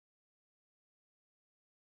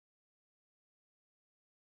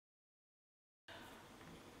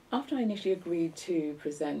After I initially agreed to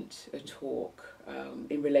present a talk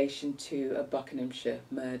in relation to a Buckinghamshire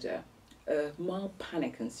murder, a mild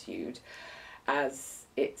panic ensued as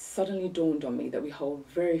it suddenly dawned on me that we hold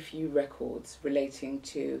very few records relating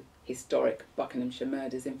to historic Buckinghamshire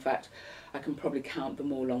murders. In fact, I can probably count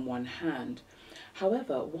them all on one hand.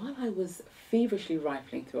 However, while I was feverishly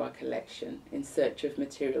rifling through our collection in search of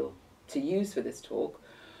material to use for this talk,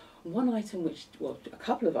 a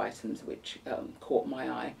couple of items which caught my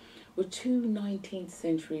eye were two 19th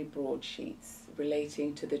century broadsheets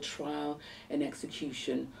relating to the trial and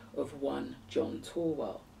execution of one John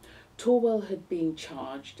Tawell. Tawell had been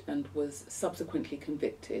charged and was subsequently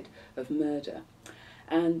convicted of murder,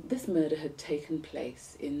 and this murder had taken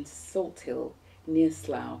place in Salt Hill near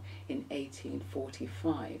Slough in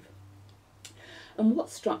 1845. And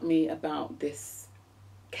what struck me about this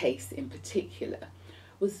case in particular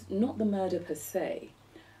was not the murder per se,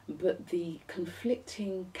 but the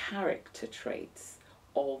conflicting character traits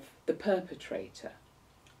of the perpetrator.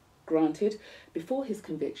 Granted, before his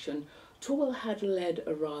conviction, Tawell had led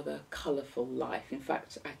a rather colourful life. In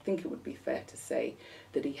fact, I think it would be fair to say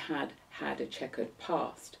that he had had a checkered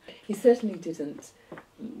past. He certainly didn't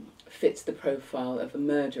fit the profile of a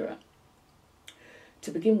murderer.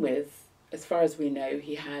 To begin with, as far as we know,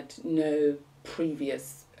 he had no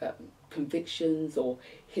previous convictions or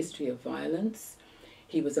history of violence.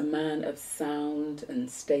 He was a man of sound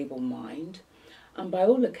and stable mind, and by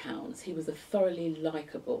all accounts he was a thoroughly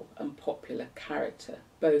likeable and popular character,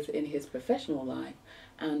 both in his professional life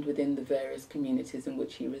and within the various communities in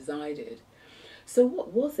which he resided. So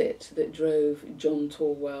what was it that drove John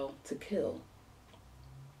Tawell to kill?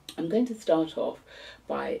 I'm going to start off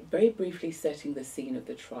by very briefly setting the scene of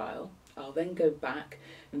the trial. I'll then go back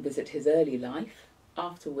and visit his early life,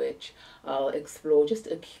 after which I'll explore just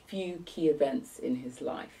a few key events in his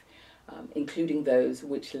life, including those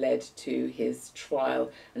which led to his trial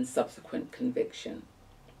and subsequent conviction.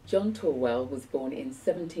 John Tawell was born in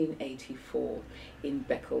 1784 in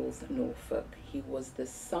Beccles, Norfolk. He was the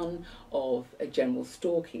son of a general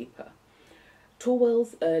storekeeper.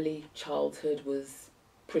 Tawell's early childhood was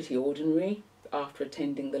pretty ordinary. After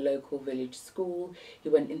attending the local village school, he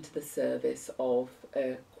went into the service of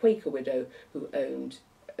a Quaker widow who owned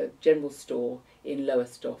a general store in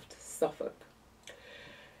Lowestoft, Suffolk.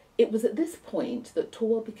 It was at this point that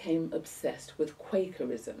Tawell became obsessed with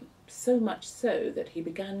Quakerism, so much so that he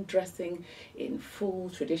began dressing in full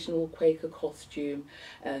traditional Quaker costume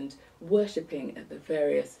and worshipping at the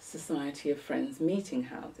various Society of Friends meeting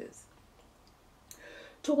houses.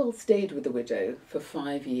 Tawell stayed with the widow for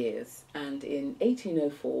 5 years and in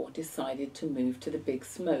 1804 decided to move to the Big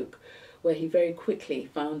Smoke, where he very quickly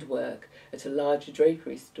found work at a large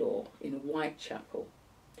drapery store in Whitechapel.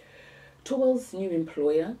 Tawell's new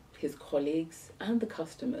employer, his colleagues and the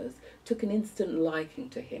customers took an instant liking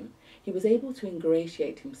to him. He was able to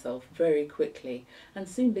ingratiate himself very quickly and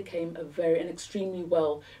soon became an extremely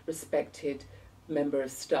well respected member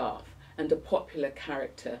of staff and a popular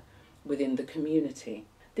character within the community.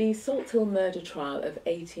 The Salt Hill murder trial of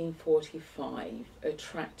 1845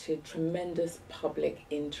 attracted tremendous public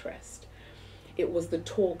interest. It was the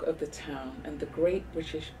talk of the town, and the great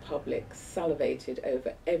British public salivated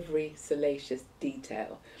over every salacious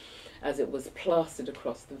detail as it was plastered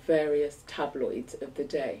across the various tabloids of the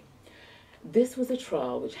day. This was a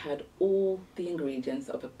trial which had all the ingredients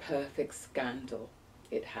of a perfect scandal.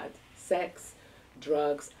 It had sex,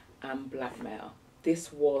 drugs and blackmail.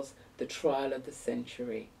 This was the trial of the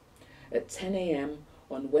century. At 10 a.m.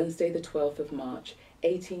 on Wednesday the 12th of March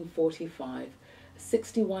 1845,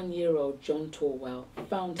 61-year-old John Tawell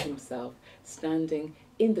found himself standing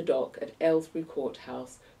in the dock at Aylesbury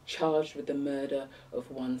Courthouse, charged with the murder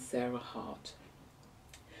of one Sarah Hart.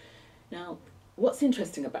 Now, what's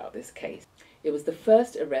interesting about this case? It was the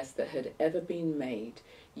first arrest that had ever been made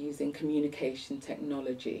using communication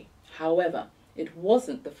technology. However, it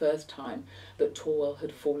wasn't the first time that Tawell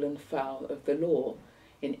had fallen foul of the law.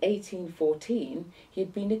 In 1814, he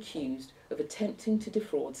had been accused of attempting to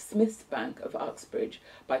defraud Smith's Bank of Uxbridge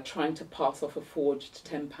by trying to pass off a forged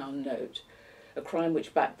 £10 note, a crime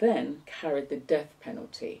which back then carried the death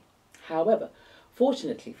penalty. However,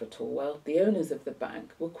 fortunately for Tawell, the owners of the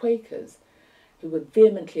bank were Quakers, who were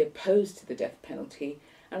vehemently opposed to the death penalty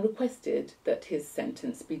and requested that his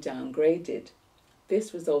sentence be downgraded.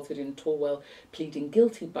 This resulted in Tawell pleading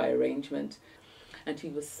guilty by arrangement, and he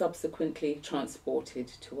was subsequently transported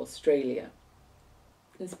to Australia.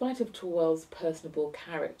 In spite of Tawell's personable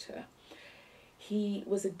character, he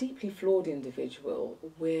was a deeply flawed individual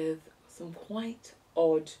with some quite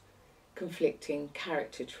odd, conflicting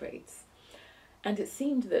character traits. And it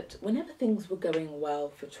seemed that whenever things were going well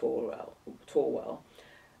for Tawell,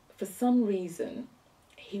 for some reason,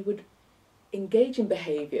 he would engage in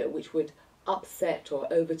behaviour which would upset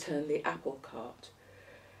or overturn the apple cart.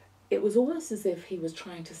 It was almost as if he was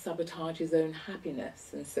trying to sabotage his own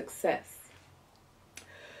happiness and success.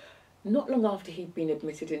 Not long after he'd been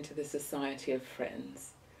admitted into the Society of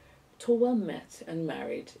Friends, Tawell met and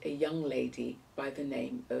married a young lady by the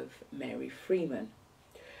name of Mary Freeman,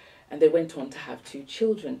 and they went on to have 2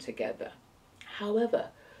 children together. However,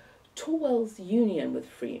 Tawell's union with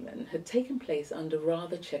Freeman had taken place under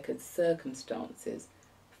rather checkered circumstances.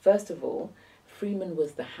 First of all, Freeman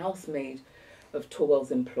was the housemaid of Tawell's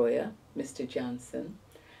employer, Mr. Jansen,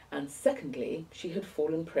 and secondly, she had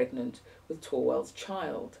fallen pregnant with Tawell's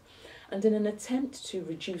child. And in an attempt to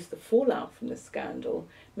reduce the fallout from the scandal,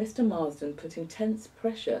 Mr. Marsden put intense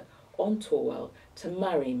pressure on Tawell to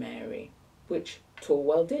marry Mary, which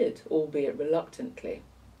Tawell did, albeit reluctantly.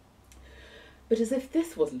 But as if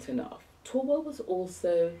this wasn't enough, Tawell was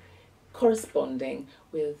also corresponding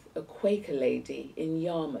with a Quaker lady in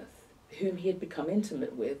Yarmouth, whom he had become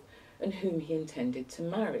intimate with and whom he intended to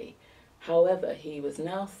marry. However, he was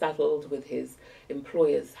now saddled with his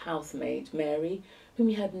employer's housemaid, Mary, whom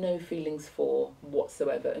he had no feelings for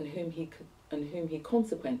whatsoever, and whom he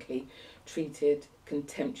consequently treated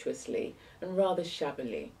contemptuously and rather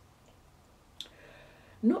shabbily.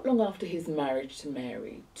 Not long after his marriage to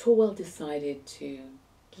Mary, Tawell decided to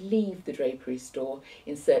leave the drapery store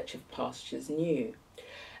in search of pastures new,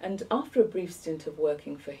 and after a brief stint of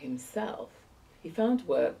working for himself, he found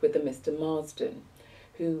work with a Mr. Marsden,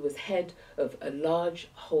 who was head of a large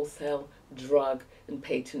wholesale drug and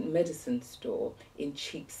patent medicine store in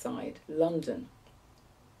Cheapside, London.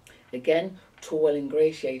 Again, Tawell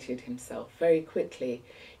ingratiated himself very quickly.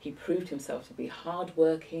 He proved himself to be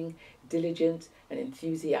hard-working, diligent and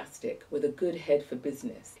enthusiastic, with a good head for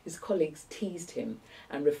business. His colleagues teased him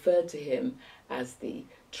and referred to him as the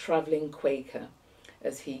travelling Quaker,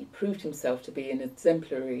 as he proved himself to be an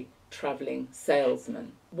exemplary travelling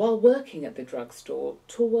salesman. While working at the drugstore,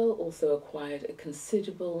 Tawell also acquired a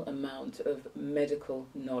considerable amount of medical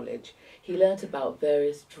knowledge. He learnt about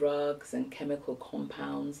various drugs and chemical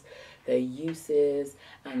compounds, their uses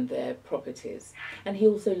and their properties, and he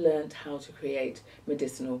also learnt how to create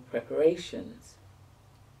medicinal preparations.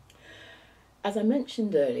 As I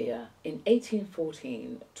mentioned earlier, in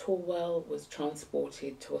 1814, Tawell was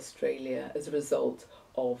transported to Australia as a result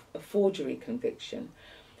of a forgery conviction,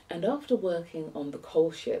 and after working on the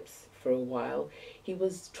coal ships for a while, he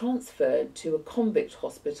was transferred to a convict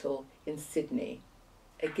hospital in Sydney.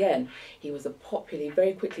 Again, he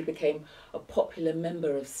very quickly became a popular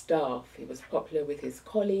member of staff. He was popular with his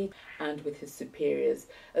colleagues and with his superiors,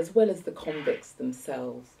 as well as the convicts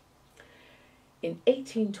themselves. In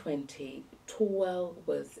 1820, Tawell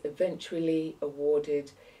was eventually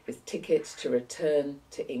awarded his ticket to return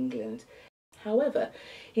to England. However,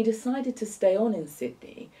 he decided to stay on in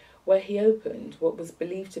Sydney, where he opened what was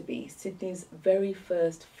believed to be Sydney's very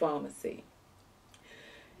first pharmacy.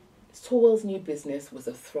 Tawell's new business was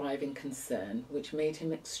a thriving concern, which made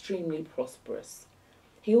him extremely prosperous.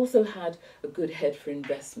 He also had a good head for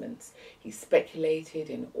investments. He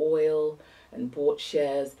speculated in oil and bought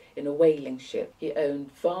shares in a whaling ship. He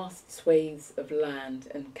owned vast swathes of land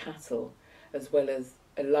and cattle, as well as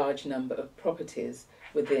a large number of properties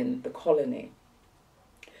within the colony.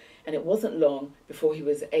 And it wasn't long before he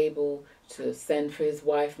was able to send for his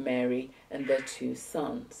wife Mary and their 2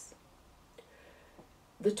 sons.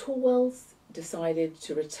 The Tawells decided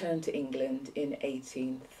to return to England in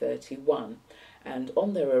 1831, and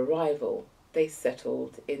on their arrival they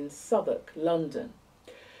settled in Southwark, London.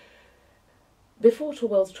 Before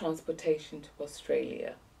Tawell's transportation to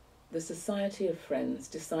Australia, the Society of Friends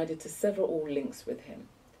decided to sever all links with him,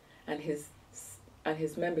 and his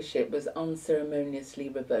membership was unceremoniously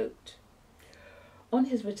revoked. On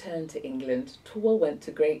his return to England, Tawell went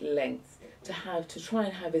to great lengths to try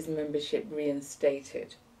and have his membership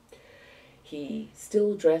reinstated. He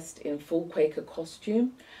still dressed in full Quaker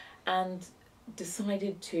costume and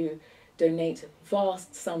decided to donate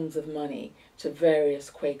vast sums of money to various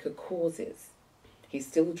Quaker causes. He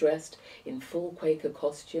still dressed in full Quaker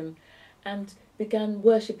costume and began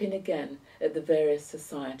worshipping again at the various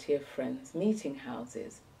Society of Friends meeting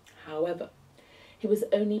houses. However, he was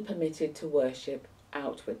only permitted to worship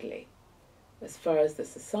outwardly. As far as the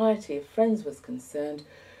Society of Friends was concerned,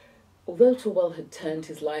 although Tawell had turned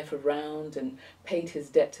his life around and paid his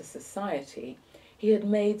debt to society, he had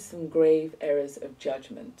made some grave errors of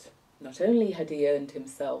judgment. Not only had he earned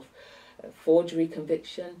himself a forgery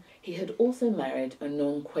conviction. He had also married a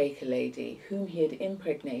non-Quaker lady whom he had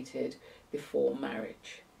impregnated before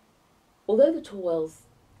marriage. Although the Tawells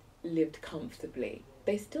lived comfortably,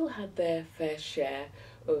 they still had their fair share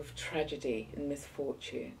of tragedy and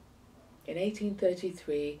misfortune. In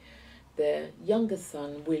 1833, their younger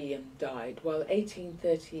son William died, while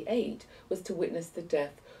 1838 was to witness the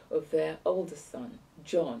death of their older son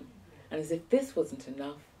John. And as if this wasn't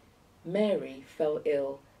enough, Mary fell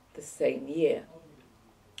ill the same year.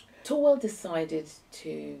 Tawell decided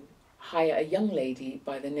to hire a young lady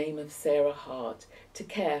by the name of Sarah Hart to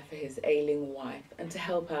care for his ailing wife and to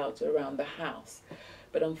help out around the house.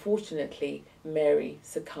 But unfortunately, Mary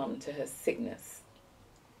succumbed to her sickness.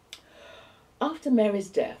 After Mary's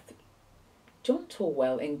death, John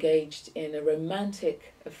Tawell engaged in a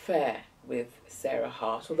romantic affair with Sarah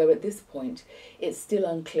Hart, although at this point it's still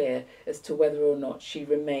unclear as to whether or not she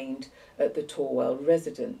remained at the Tawell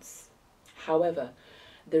residence. However,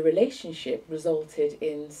 the relationship resulted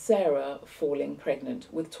in Sarah falling pregnant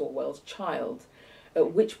with Tawell's child,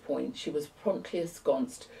 at which point she was promptly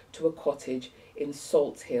ensconced to a cottage in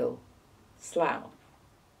Salt Hill, Slough.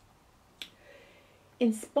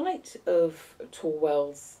 In spite of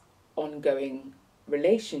Tawell's ongoing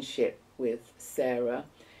relationship with Sarah,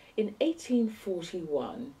 in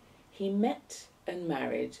 1841 he met and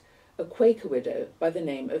married a Quaker widow by the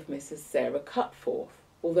name of Mrs. Sarah Cutforth,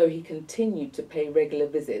 although he continued to pay regular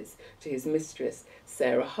visits to his mistress,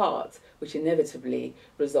 Sarah Hart, which inevitably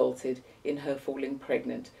resulted in her falling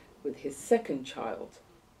pregnant with his second child.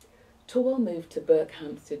 Tawell moved to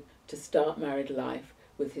Berkhamsted to start married life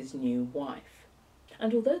with his new wife.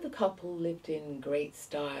 And although the couple lived in great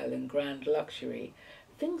style and grand luxury,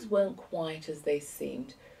 things weren't quite as they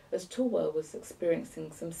seemed, as Tawell was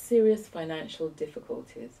experiencing some serious financial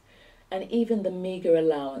difficulties, and even the meagre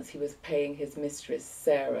allowance he was paying his mistress,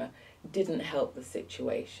 Sarah, didn't help the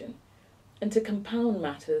situation. And to compound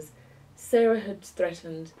matters, Sarah had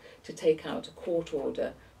threatened to take out a court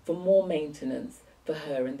order for more maintenance for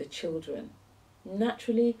her and the children.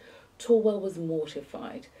 Naturally, Tawell was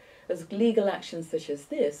mortified, as legal action such as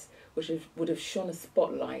this would have shone a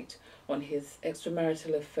spotlight on his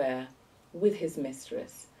extramarital affair with his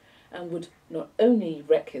mistress, and would not only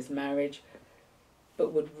wreck his marriage,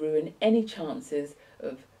 but would ruin any chances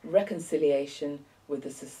of reconciliation with the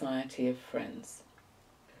Society of Friends.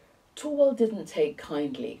 Tawell didn't take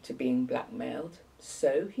kindly to being blackmailed,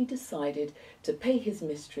 so he decided to pay his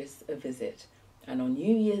mistress a visit, and on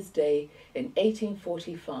New Year's Day in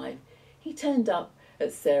 1845 he turned up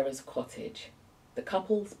at Sarah's cottage. The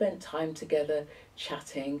couple spent time together,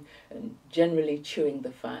 chatting and generally chewing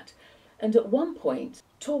the fat, and at one point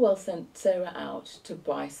Tawell sent Sarah out to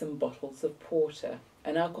buy some bottles of porter,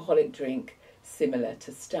 an alcoholic drink similar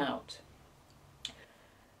to stout.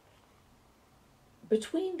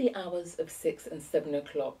 Between the hours of 6 and 7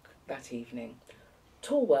 o'clock that evening,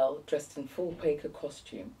 Tawell, dressed in full Quaker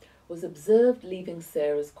costume, was observed leaving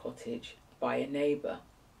Sarah's cottage by a neighbour.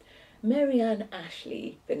 Mary Ann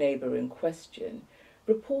Ashley, the neighbour in question,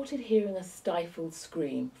 reported hearing a stifled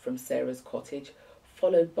scream from Sarah's cottage,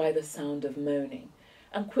 followed by the sound of moaning,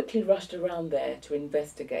 and quickly rushed around there to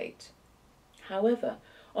investigate. However,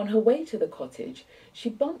 on her way to the cottage, she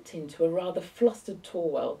bumped into a rather flustered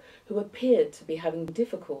Tawell who appeared to be having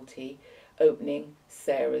difficulty opening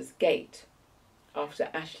Sarah's gate. After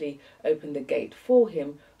Ashley opened the gate for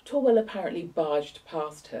him, Tawell apparently barged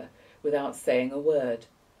past her without saying a word.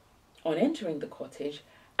 On entering the cottage,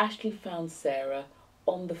 Ashley found Sarah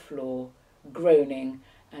on the floor, groaning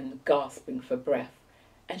and gasping for breath,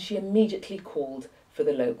 and she immediately called for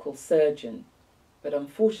the local surgeon. But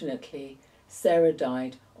unfortunately, Sarah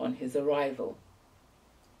died on his arrival.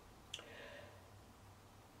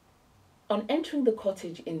 On entering the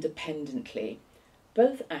cottage independently,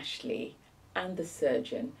 both Ashley and the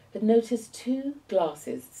surgeon had noticed 2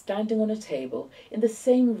 glasses standing on a table in the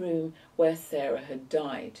same room where Sarah had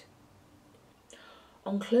died.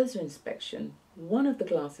 On closer inspection, one of the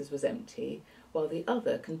glasses was empty, while the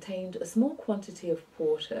other contained a small quantity of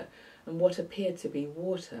porter and what appeared to be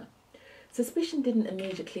water. Suspicion didn't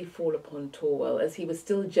immediately fall upon Tawell, as he was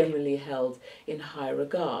still generally held in high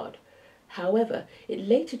regard. However, it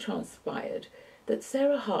later transpired that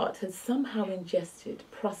Sarah Hart had somehow ingested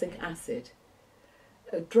prussic acid,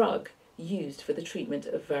 a drug used for the treatment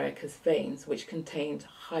of varicose veins, which contained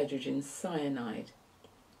hydrogen cyanide.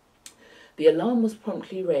 The alarm was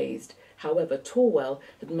promptly raised. However, Tawell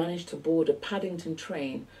had managed to board a Paddington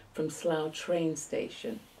train from Slough train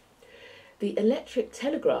station. The electric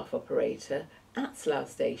telegraph operator at Slough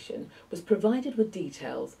Station was provided with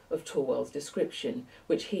details of Tawell's description,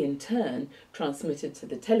 which he in turn transmitted to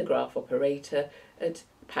the telegraph operator at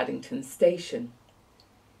Paddington Station.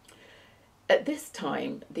 At this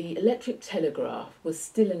time, the electric telegraph was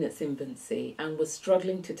still in its infancy and was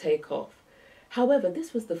struggling to take off. However,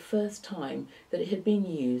 this was the first time that it had been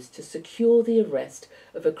used to secure the arrest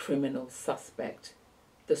of a criminal suspect.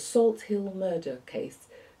 The Salt Hill murder case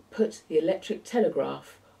put the electric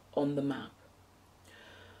telegraph on the map.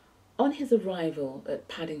 On his arrival at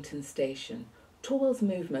Paddington Station, Tawell's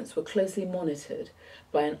movements were closely monitored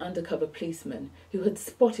by an undercover policeman who had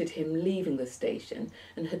spotted him leaving the station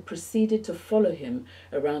and had proceeded to follow him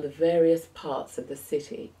around the various parts of the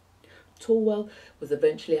city. Tawell was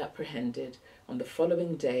eventually apprehended on the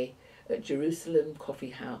following day at Jerusalem Coffee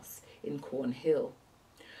House in Cornhill.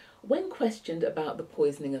 When questioned about the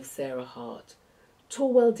poisoning of Sarah Hart,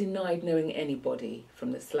 Tawell denied knowing anybody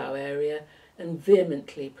from the Slough area and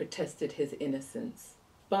vehemently protested his innocence,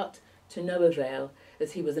 but to no avail,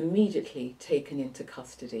 as he was immediately taken into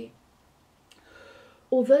custody.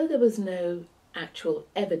 Although there was no actual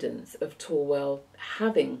evidence of Tawell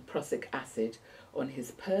having prussic acid on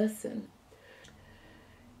his person,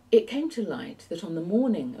 it came to light that on the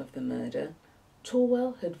morning of the murder,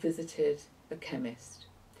 Tawell had visited a chemist,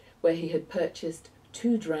 where he had purchased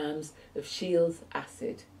 2 drams of Shields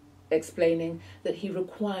acid, explaining that he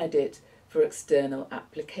required it for external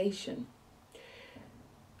application.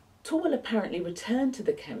 Tawell apparently returned to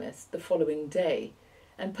the chemist the following day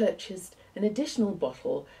and purchased an additional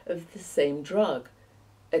bottle of the same drug,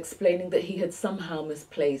 explaining that he had somehow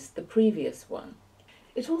misplaced the previous one.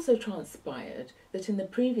 It also transpired that in the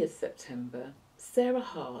previous September, Sarah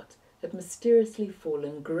Hart had mysteriously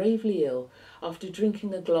fallen gravely ill after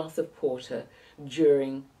drinking a glass of porter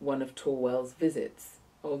during one of Tawell's visits,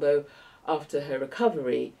 although after her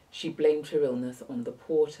recovery she blamed her illness on the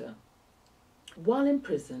porter. While in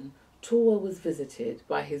prison, Tawell was visited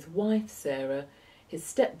by his wife Sarah, his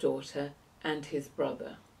stepdaughter and his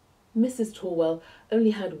brother. Mrs. Tawell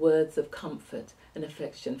only had words of comfort and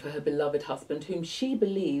affection for her beloved husband, whom she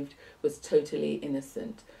believed was totally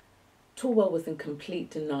innocent. Tawell was in complete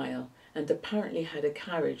denial and apparently had a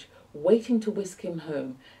carriage waiting to whisk him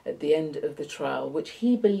home at the end of the trial, which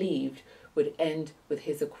he believed would end with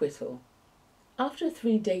his acquittal. After a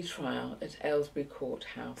 3-day trial at Aylesbury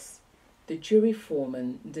Courthouse, the jury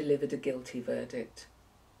foreman delivered a guilty verdict,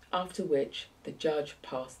 after which the judge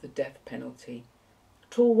passed the death penalty.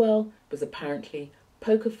 Tawell was apparently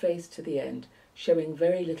poker-faced to the end, showing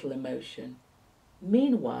very little emotion.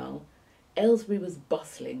 Meanwhile, Aylesbury was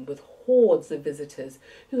bustling with hordes of visitors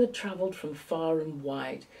who had travelled from far and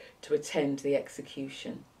wide to attend the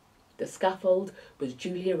execution. The scaffold was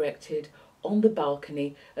duly erected on the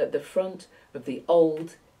balcony at the front of the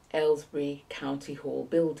old Aylesbury County Hall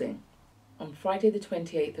building. On Friday the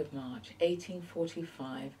 28th of March,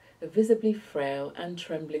 1845, a visibly frail and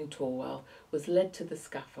trembling Tawell was led to the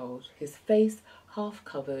scaffold, his face half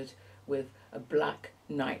covered with a black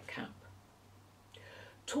nightcap.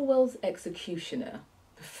 Tawell's executioner,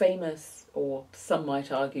 the famous, or some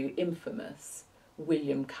might argue infamous,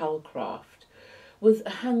 William Calcraft, was a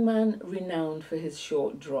hangman renowned for his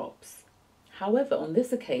short drops. However, on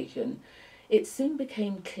this occasion, it soon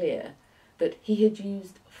became clear that he had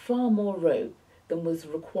used far more rope than was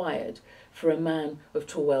required for a man of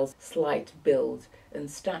Tawell's slight build and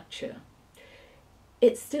stature.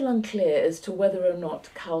 It's still unclear as to whether or not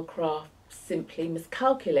Calcraft simply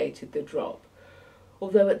miscalculated the drop,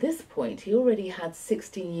 although at this point he already had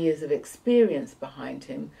 16 years of experience behind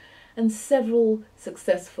him and several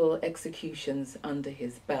successful executions under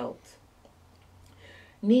his belt.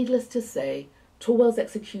 Needless to say, Tawell's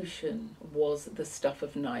execution was the stuff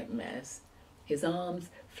of nightmares. His arms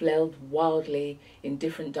flailed wildly in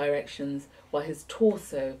different directions while his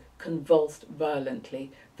torso convulsed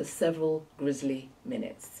violently for several grisly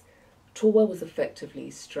minutes. Tawell was effectively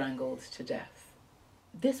strangled to death.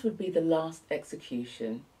 This would be the last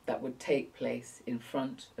execution that would take place in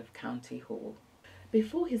front of County Hall.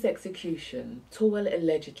 Before his execution, Tawell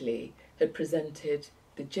allegedly had presented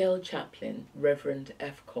the jail chaplain, Reverend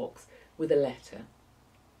F. Cox, with a letter.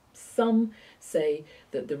 Some say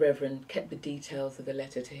that the Reverend kept the details of the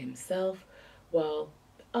letter to himself, while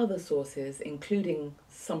other sources, including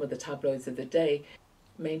some of the tabloids of the day,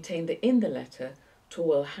 maintain that in the letter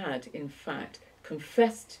Tawell had, in fact,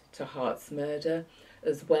 confessed to Hart's murder,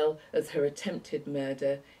 as well as her attempted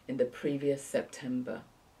murder in the previous September.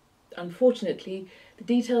 Unfortunately, the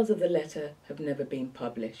details of the letter have never been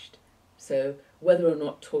published, so whether or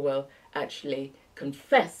not Tawell actually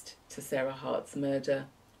confessed to Sarah Hart's murder,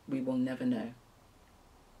 we will never know.